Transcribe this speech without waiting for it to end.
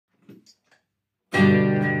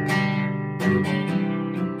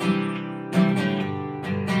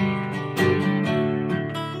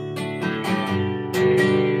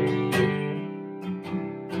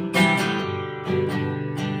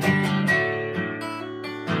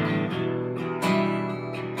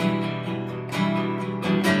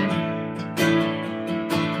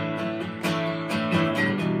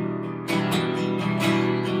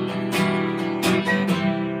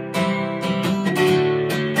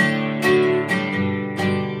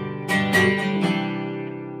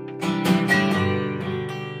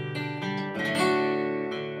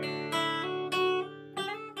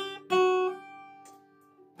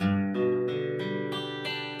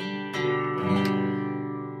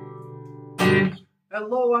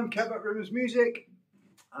Hello, I'm Kev at Rimmers Music,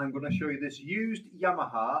 and I'm going to show you this used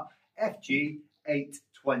Yamaha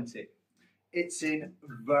FG820. It's in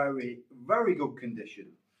very, very good condition,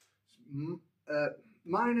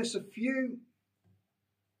 minus a few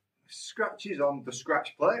scratches on the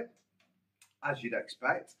scratch plate, as you'd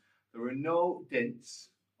expect. There are no dints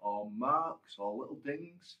or marks or little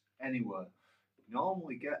dings anywhere. You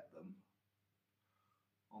normally get them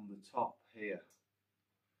on the top here.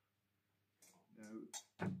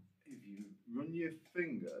 Now, if you run your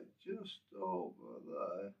finger just over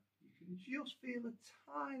there, you can just feel a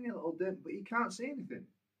tiny little dent, but you can't see anything.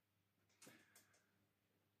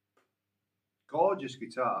 Gorgeous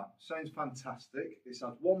guitar, sounds fantastic. It's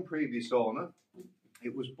had one previous owner.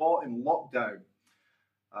 It was bought in lockdown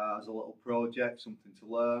as a little project, something to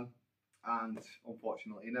learn, and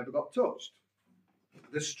unfortunately it never got touched.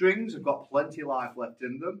 The strings have got plenty of life left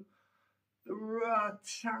in them. There are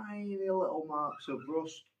tiny little marks of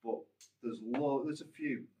rust, but there's a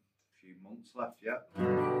few months left yet.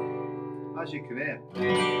 As you can hear,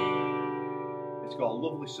 it's got a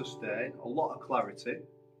lovely sustain, a lot of clarity.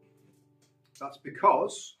 That's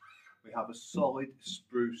because we have a solid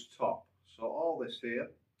spruce top. So all this here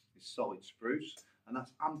is solid spruce, and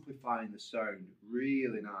that's amplifying the sound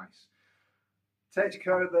really nice. Takes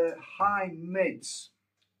care of the high mids.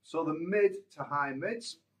 So the mid to high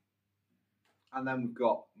mids. And then we've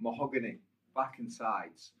got mahogany back and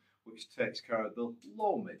sides, which takes care of the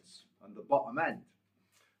low mids and the bottom end.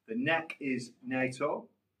 The neck is NATO,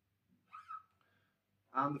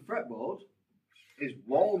 and the fretboard is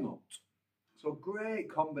walnut. So great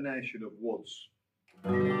combination of woods.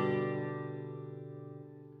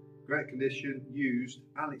 Great condition, used,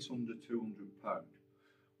 and it's under £200,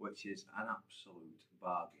 which is an absolute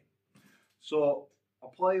bargain. So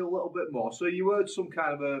I'll play you a little bit more. So you heard some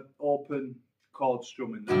kind of a open chord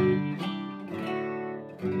strumming there.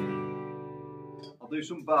 I'll do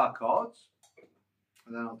some bar chords,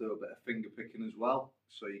 and then I'll do a bit of finger picking as well,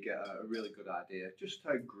 so you get a really good idea just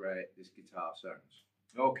how great this guitar sounds.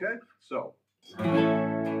 Okay, so.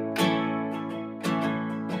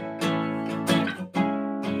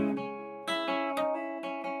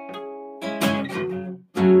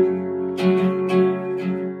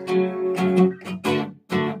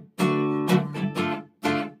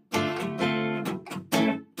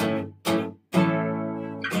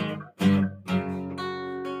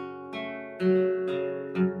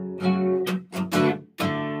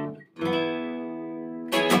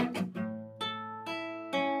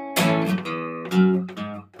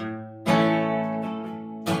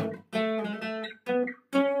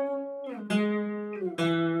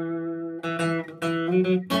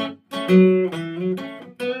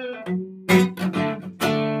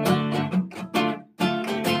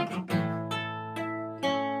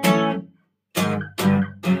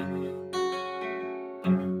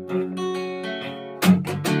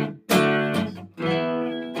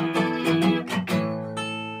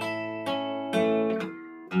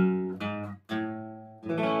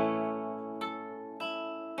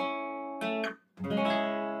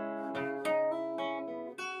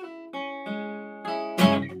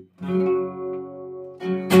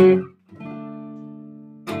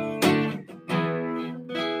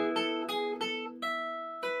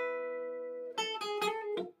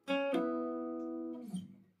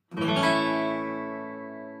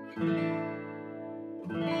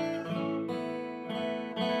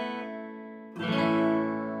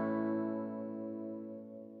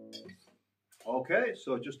 Okay,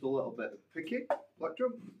 so just a little bit of picking, black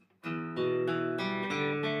drum.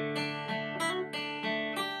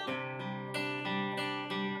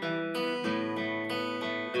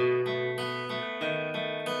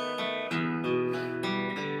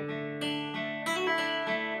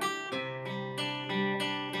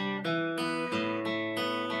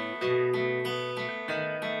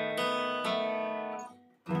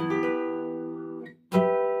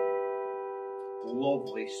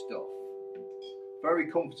 Lovely stuff.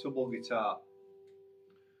 Very comfortable guitar.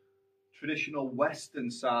 Traditional Western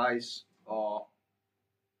size or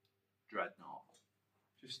dreadnought.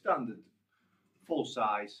 Just standard full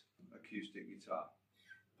size acoustic guitar.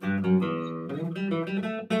 It's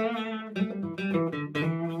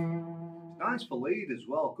nice for lead as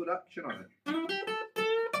well, good action on it.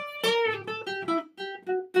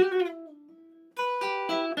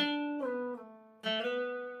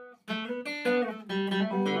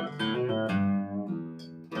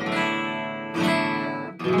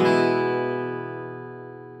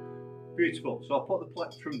 Beautiful. So I'll put the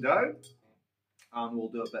plectrum down and we'll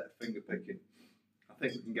do a bit of finger picking. I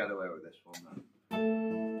think we can get away with this one now.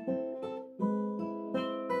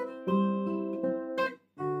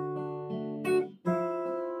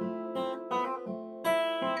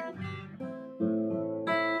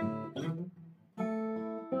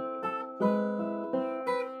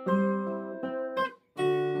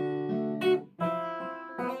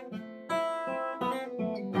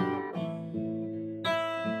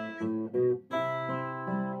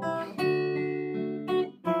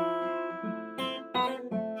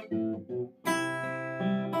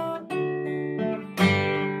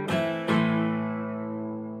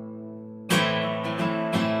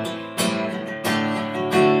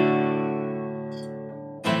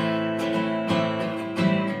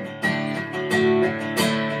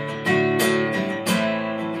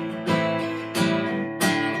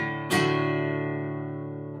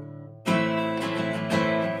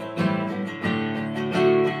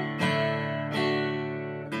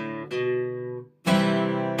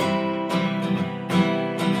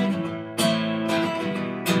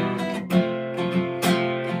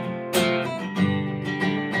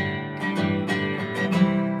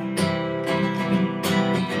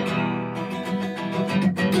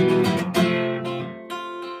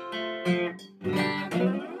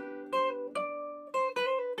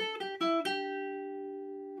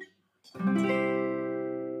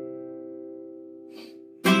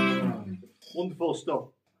 Wonderful stuff.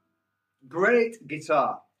 Great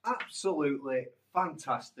guitar. Absolutely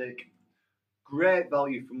fantastic. Great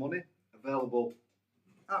value for money. Available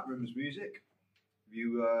at Rims Music. If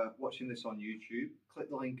you are watching this on YouTube, click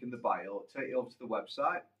the link in the bio. It'll take you over to the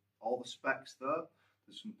website. All the specs there.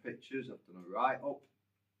 There's some pictures. I've done a write-up.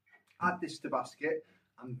 Add this to basket,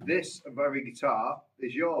 and this very guitar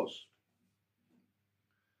is yours.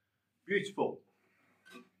 Beautiful.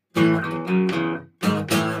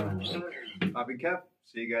 I've been Kev.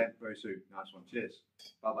 See you again very soon. Nice one. Cheers.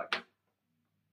 Bye bye.